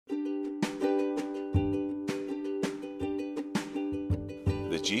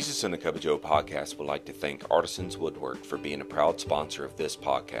Jesus in a Cup of Joe podcast would like to thank Artisans Woodwork for being a proud sponsor of this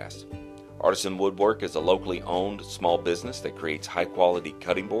podcast. Artisan Woodwork is a locally owned small business that creates high-quality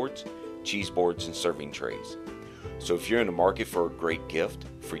cutting boards, cheese boards, and serving trays. So if you're in the market for a great gift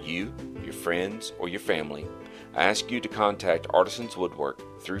for you, your friends, or your family, I ask you to contact Artisans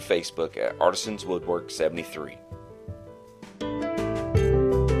Woodwork through Facebook at Artisans Woodwork 73.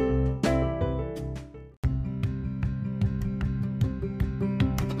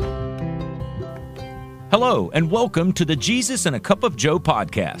 Hello, and welcome to the Jesus and a Cup of Joe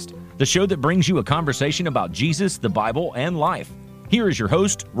podcast, the show that brings you a conversation about Jesus, the Bible, and life. Here is your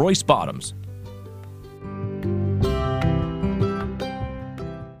host, Royce Bottoms.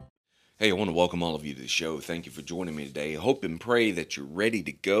 Hey, I want to welcome all of you to the show. Thank you for joining me today. I hope and pray that you're ready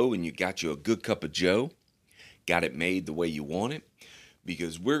to go and you got you a good cup of Joe, got it made the way you want it,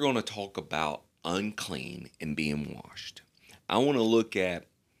 because we're going to talk about unclean and being washed. I want to look at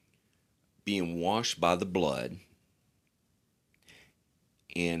being washed by the blood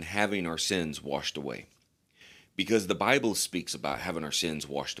and having our sins washed away. Because the Bible speaks about having our sins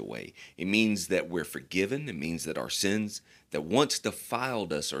washed away. It means that we're forgiven. It means that our sins that once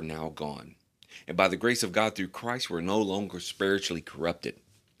defiled us are now gone. And by the grace of God through Christ, we're no longer spiritually corrupted.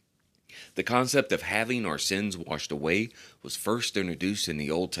 The concept of having our sins washed away was first introduced in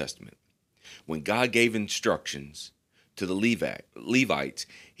the Old Testament. When God gave instructions to the Levites,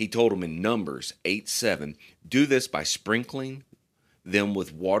 he told them in Numbers 8:7, do this by sprinkling them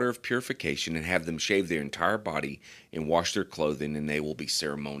with water of purification and have them shave their entire body and wash their clothing, and they will be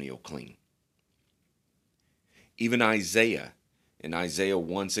ceremonial clean. Even Isaiah, in Isaiah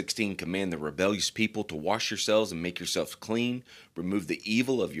 1:16, command the rebellious people to wash yourselves and make yourselves clean, remove the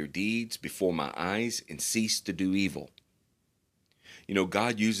evil of your deeds before my eyes, and cease to do evil. You know,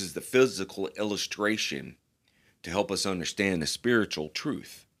 God uses the physical illustration to help us understand the spiritual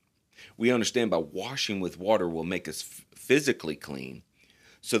truth. We understand by washing with water will make us physically clean.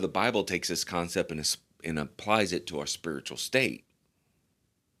 So the Bible takes this concept and applies it to our spiritual state.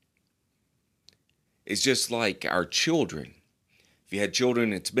 It's just like our children. If you had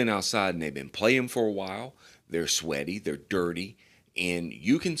children that's been outside and they've been playing for a while, they're sweaty, they're dirty, and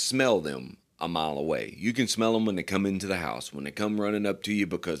you can smell them a mile away. You can smell them when they come into the house, when they come running up to you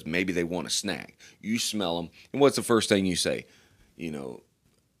because maybe they want a snack. You smell them, and what's the first thing you say? You know,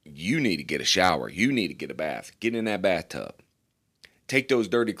 you need to get a shower. You need to get a bath. Get in that bathtub. Take those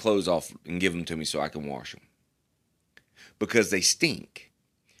dirty clothes off and give them to me so I can wash them. Because they stink.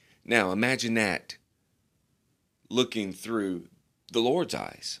 Now, imagine that looking through the Lord's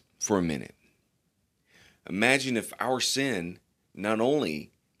eyes for a minute. Imagine if our sin not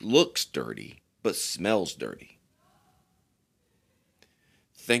only looks dirty, but smells dirty.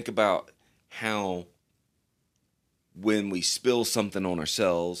 Think about how when we spill something on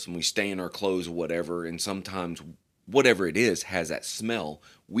ourselves and we stain our clothes or whatever, and sometimes whatever it is has that smell,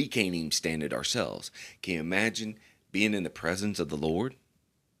 we can't even stand it ourselves. Can you imagine being in the presence of the Lord?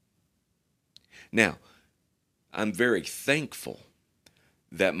 Now, I'm very thankful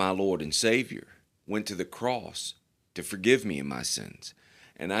that my Lord and Savior went to the cross to forgive me of my sins.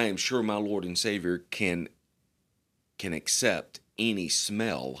 And I am sure my Lord and Savior can accept any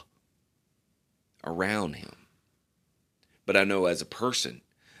smell around him. But I know as a person,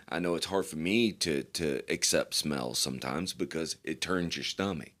 I know it's hard for me to accept smells sometimes because it turns your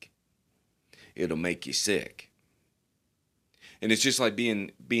stomach. It'll make you sick. And it's just like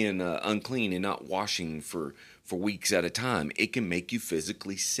being unclean and not washing for weeks at a time. It can make you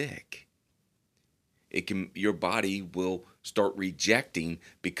physically sick. Your body will start rejecting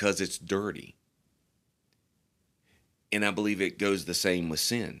because it's dirty. And I believe it goes the same with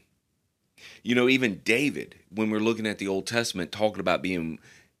sin. You know, even David, when we're looking at the Old Testament, talking about being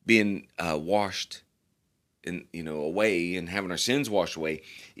washed and away and having our sins washed away,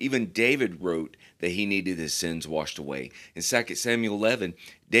 even David wrote that he needed his sins washed away. In 2 Samuel 11,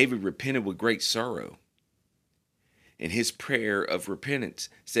 David repented with great sorrow. And his prayer of repentance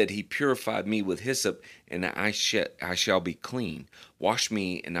said, he purified me with hyssop, and I shall be clean. Wash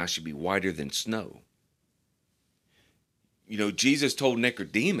me, and I shall be whiter than snow. You know, Jesus told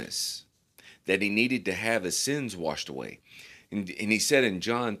Nicodemus that he needed to have his sins washed away. And he said in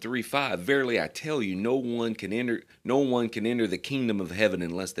John 3:5, verily I tell you, no one can enter the kingdom of heaven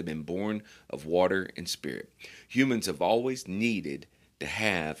unless they've been born of water and spirit. Humans have always needed to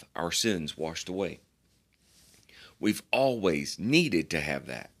have our sins washed away. We've always needed to have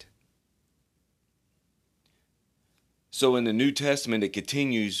that. So in the New Testament, it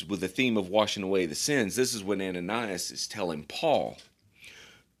continues with the theme of washing away the sins. This is when Ananias is telling Paul,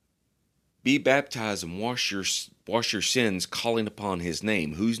 Be baptized and wash your sins, calling upon his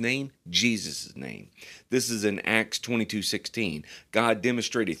name. Whose name? Jesus' name. This is in Acts 22:16. God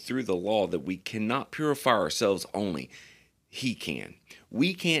demonstrated through the law that we cannot purify ourselves, only he can.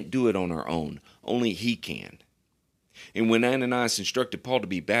 We can't do it on our own. Only he can. And when Ananias instructed Paul to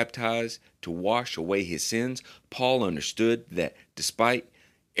be baptized to wash away his sins, Paul understood that despite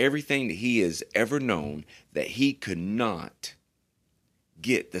everything that he has ever known, that he could not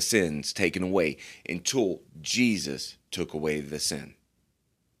get the sins taken away until Jesus took away the sin.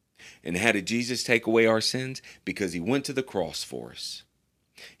 And how did Jesus take away our sins? Because he went to the cross for us.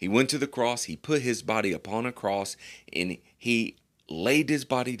 He went to the cross, he put his body upon a cross, and he laid his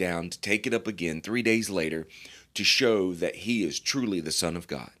body down to take it up again 3 days later to show that he is truly the Son of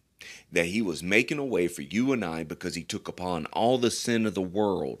God. That he was making a way for you and I because he took upon all the sin of the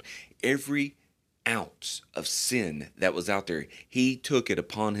world. Every ounce of sin that was out there, he took it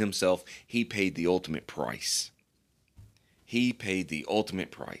upon himself. He paid the ultimate price. He paid the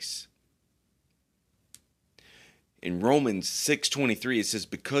ultimate price. In Romans 6:23, it says,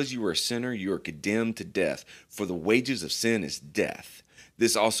 because you are a sinner, you are condemned to death, for the wages of sin is death.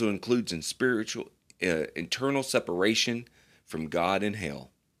 This also includes in internal separation from God in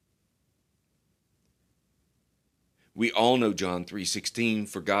hell. We all know John 3:16,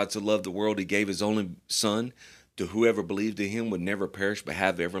 for God so loved the world, he gave his only son, to whoever believed in him would never perish but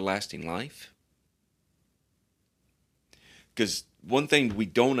have everlasting life. Because one thing we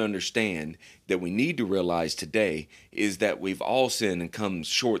don't understand that we need to realize today is that we've all sinned and come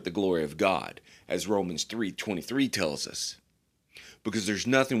short the glory of God, as Romans 3:23 tells us. Because there's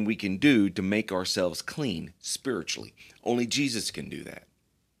nothing we can do to make ourselves clean spiritually. Only Jesus can do that.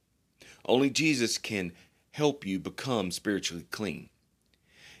 Only Jesus can help you become spiritually clean.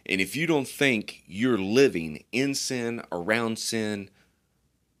 And if you don't think you're living in sin, around sin,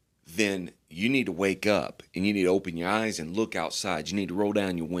 then you need to wake up and you need to open your eyes and look outside. You need to roll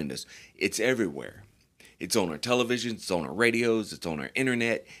down your windows. It's everywhere. It's on our television, it's on our radios, it's on our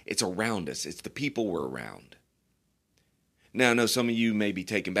internet, it's around us. It's the people we're around. Now, I know some of you may be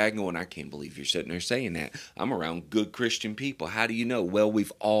taken back and going, I can't believe you're sitting there saying that. I'm around good Christian people. How do you know? Well,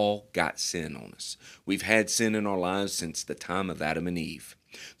 we've all got sin on us. We've had sin in our lives since the time of Adam and Eve.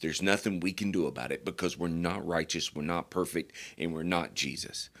 There's nothing we can do about it because we're not righteous, we're not perfect, and we're not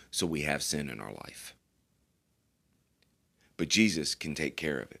Jesus. So we have sin in our life. But Jesus can take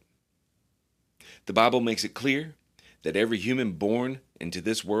care of it. The Bible makes it clear that every human born into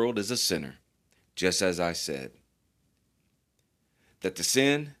this world is a sinner, just as I said. That the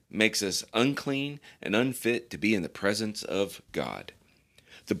sin makes us unclean and unfit to be in the presence of God.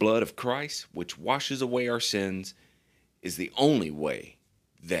 The blood of Christ, which washes away our sins, is the only way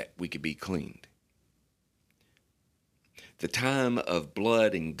that we could be cleaned. The time of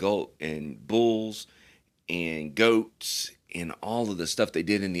blood and bulls and goats and all of the stuff they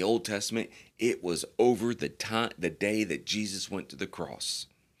did in the Old Testament, it was over the day that Jesus went to the cross.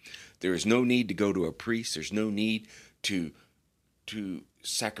 There is no need to go to a priest. There's no need to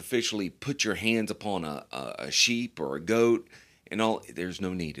sacrificially put your hands upon a sheep or a goat and all. There's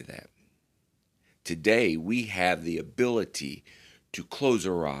no need of that. Today we have the ability to close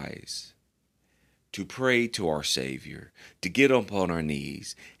our eyes, to pray to our Savior, to get up on our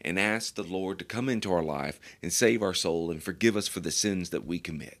knees and ask the Lord to come into our life and save our soul and forgive us for the sins that we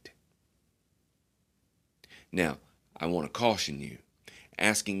commit. Now, I want to caution you,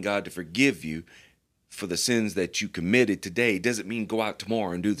 asking God to forgive you for the sins that you committed today doesn't mean go out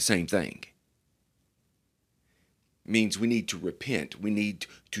tomorrow and do the same thing. It means we need to repent. We need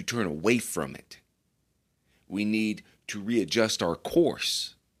to turn away from it. We need to readjust our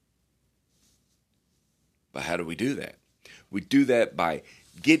course. But how do we do that? We do that by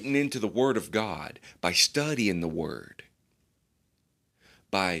getting into the Word of God, by studying the Word,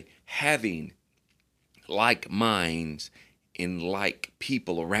 by having like minds and like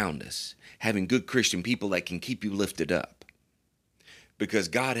people around us, having good Christian people that can keep you lifted up. Because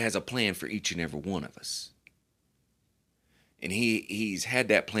God has a plan for each and every one of us. And He's had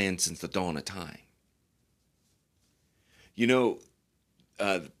that plan since the dawn of time. You know,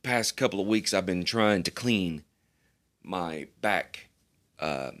 the past couple of weeks I've been trying to clean my back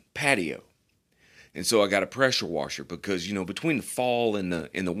patio. And so I got a pressure washer because, you know, between the fall and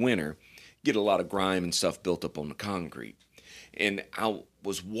the winter, you get a lot of grime and stuff built up on the concrete. And I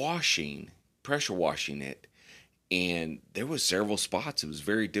was pressure washing it, and there was several spots. It was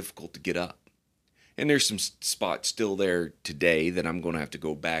very difficult to get up. And there's some spots still there today that I'm going to have to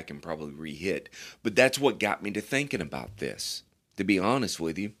go back and probably re-hit. But that's what got me to thinking about this, to be honest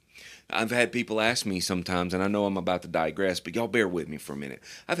with you. I've had people ask me sometimes, and I know I'm about to digress, but y'all bear with me for a minute.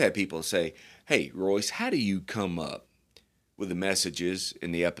 I've had people say, "Hey, Royce, how do you come up with the messages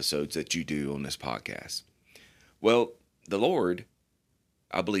in the episodes that you do on this podcast?" Well, the Lord,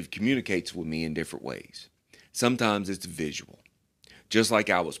 I believe, communicates with me in different ways. Sometimes it's visual. Just like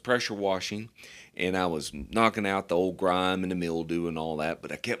I was pressure washing and I was knocking out the old grime and the mildew and all that,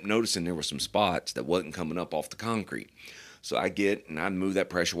 but I kept noticing there were some spots that wasn't coming up off the concrete. So I'd move that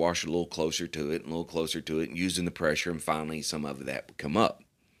pressure washer a little closer to it and a little closer to it and using the pressure, and finally some of that would come up.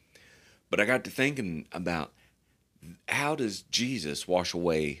 But I got to thinking about, how does Jesus wash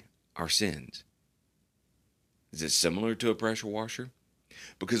away our sins? Is it similar to a pressure washer?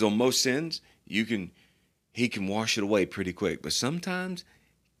 Because on most sins, he can wash it away pretty quick, but sometimes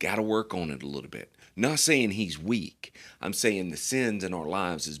got to work on it a little bit. Not saying he's weak. I'm saying the sins in our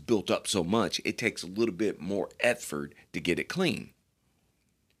lives is built up so much, it takes a little bit more effort to get it clean.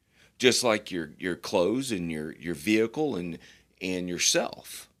 Just like your clothes and your vehicle and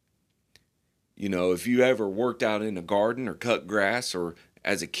yourself. You know, if you ever worked out in a garden or cut grass, or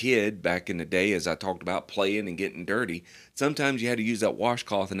as a kid back in the day, as I talked about playing and getting dirty, sometimes you had to use that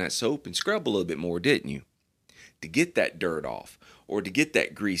washcloth and that soap and scrub a little bit more, didn't you? To get that dirt off, or to get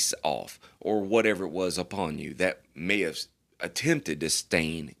that grease off, or whatever it was upon you that may have attempted to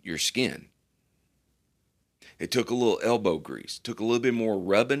stain your skin. It took a little elbow grease, took a little bit more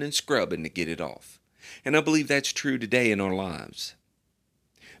rubbing and scrubbing to get it off. And I believe that's true today in our lives.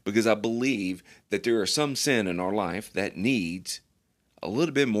 Because I believe that there are some sin in our life that needs a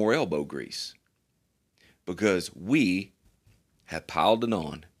little bit more elbow grease. Because we have piled it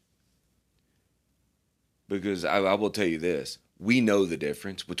on. Because I will tell you this, we know the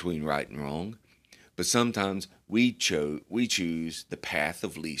difference between right and wrong, but sometimes we choose the path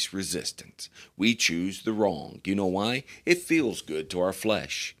of least resistance. We choose the wrong. You know why? It feels good to our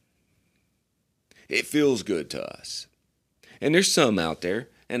flesh. It feels good to us. And there's some out there,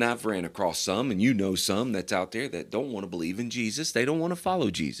 and I've ran across some, and you know some that's out there that don't want to believe in Jesus. They don't want to follow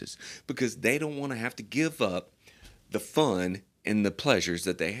Jesus because they don't want to have to give up the fun and the pleasures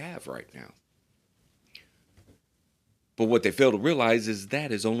that they have right now. But what they fail to realize is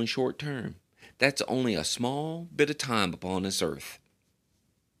that is only short term. That's only a small bit of time upon this earth.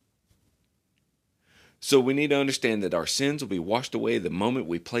 So we need to understand that our sins will be washed away the moment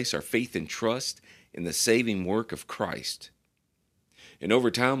we place our faith and trust in the saving work of Christ. And over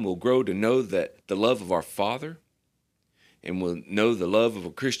time, we'll grow to know that the love of our Father, and we'll know the love of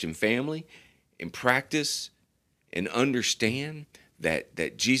a Christian family, and practice and understand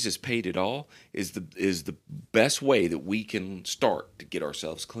that Jesus paid it all is the best way that we can start to get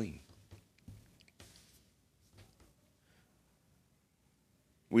ourselves clean.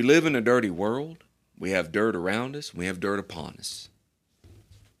 We live in a dirty world. We have dirt around us. We have dirt upon us.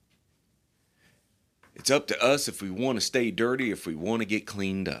 It's up to us if we want to stay dirty, if we want to get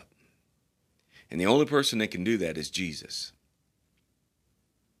cleaned up. And the only person that can do that is Jesus.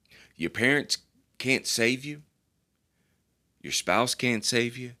 Your parents can't save you. Your spouse can't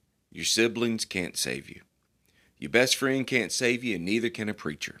save you. Your siblings can't save you. Your best friend can't save you, and neither can a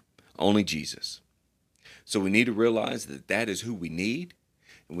preacher. Only Jesus. So we need to realize that that is who we need,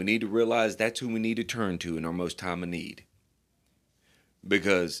 and we need to realize that's who we need to turn to in our most time of need.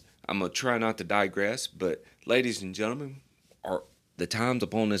 Because I'm going to try not to digress, but ladies and gentlemen, the times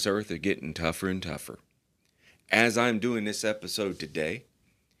upon this earth are getting tougher and tougher. As I'm doing this episode today,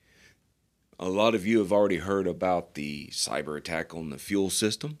 a lot of you have already heard about the cyber attack on the fuel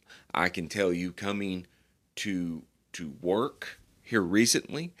system. I can tell you, coming to work here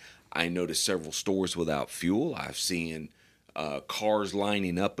recently, I noticed several stores without fuel. I've seen cars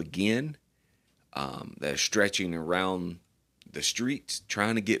lining up again that are stretching around the streets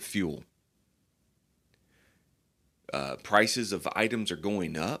trying to get fuel. Prices of items are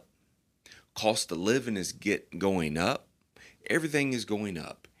going up. Cost of living is going up. Everything is going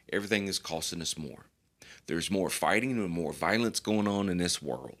up. Everything is costing us more. There's more fighting and more violence going on in this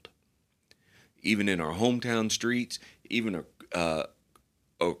world. Even in our hometown streets, even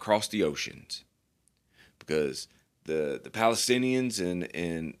across the oceans. Because the Palestinians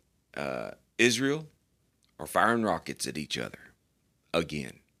and Israel are firing rockets at each other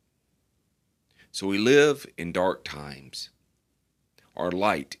again. So we live in dark times. Our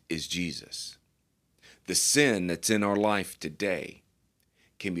light is Jesus. The sin that's in our life today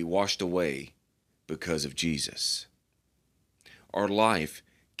can be washed away because of Jesus. Our life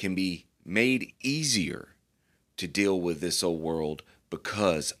can be made easier to deal with this old world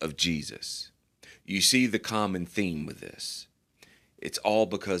because of Jesus. You see the common theme with this. It's all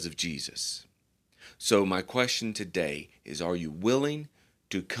because of Jesus. So my question today is, are you willing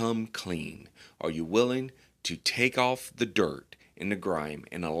to come clean? Are you willing to take off the dirt and the grime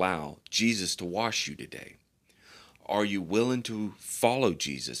and allow Jesus to wash you today? Are you willing to follow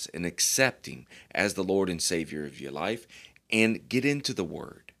Jesus and accept Him as the Lord and Savior of your life and get into the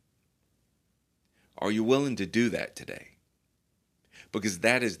Word? Are you willing to do that today? Because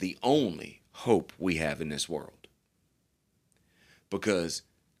that is the only hope we have in this world. Because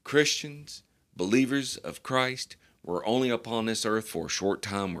Christians, believers of Christ, we're only upon this earth for a short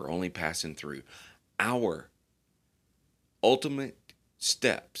time. We're only passing through. Our ultimate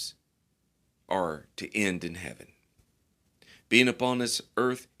steps are to end in heaven. Being upon this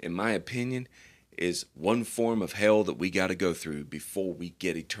earth, in my opinion, is one form of hell that we got to go through before we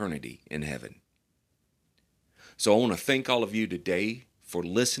get eternity in heaven. So I want to thank all of you today for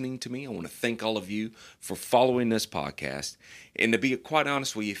listening to me. I want to thank all of you for following this podcast. And to be quite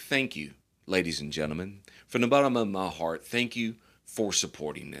honest with you, thank you, ladies and gentlemen. From the bottom of my heart, thank you for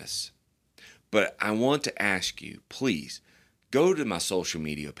supporting this. But I want to ask you, please, go to my social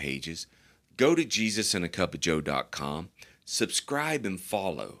media pages. Go to JesusandACupOfJoe.com. Subscribe and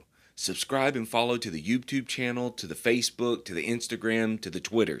follow. Subscribe and follow to the YouTube channel, to the Facebook, to the Instagram, to the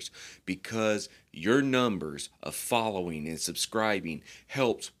Twitters, because your numbers of following and subscribing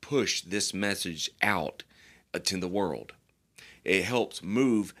helps push this message out to the world. It helps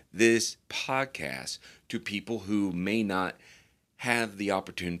move this podcast to people who may not have the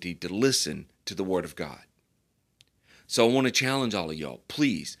opportunity to listen to the Word of God. So I want to challenge all of y'all,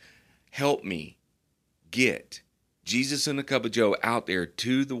 please help me get Jesus and a Cup of Joe out there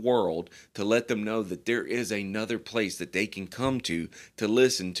to the world to let them know that there is another place that they can come to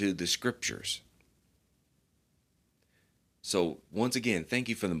listen to the scriptures. So once again, thank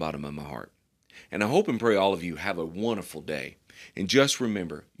you from the bottom of my heart. And I hope and pray all of you have a wonderful day. And just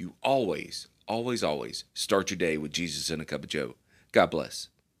remember, you always, always, always start your day with Jesus and a Cup of Joe. God bless.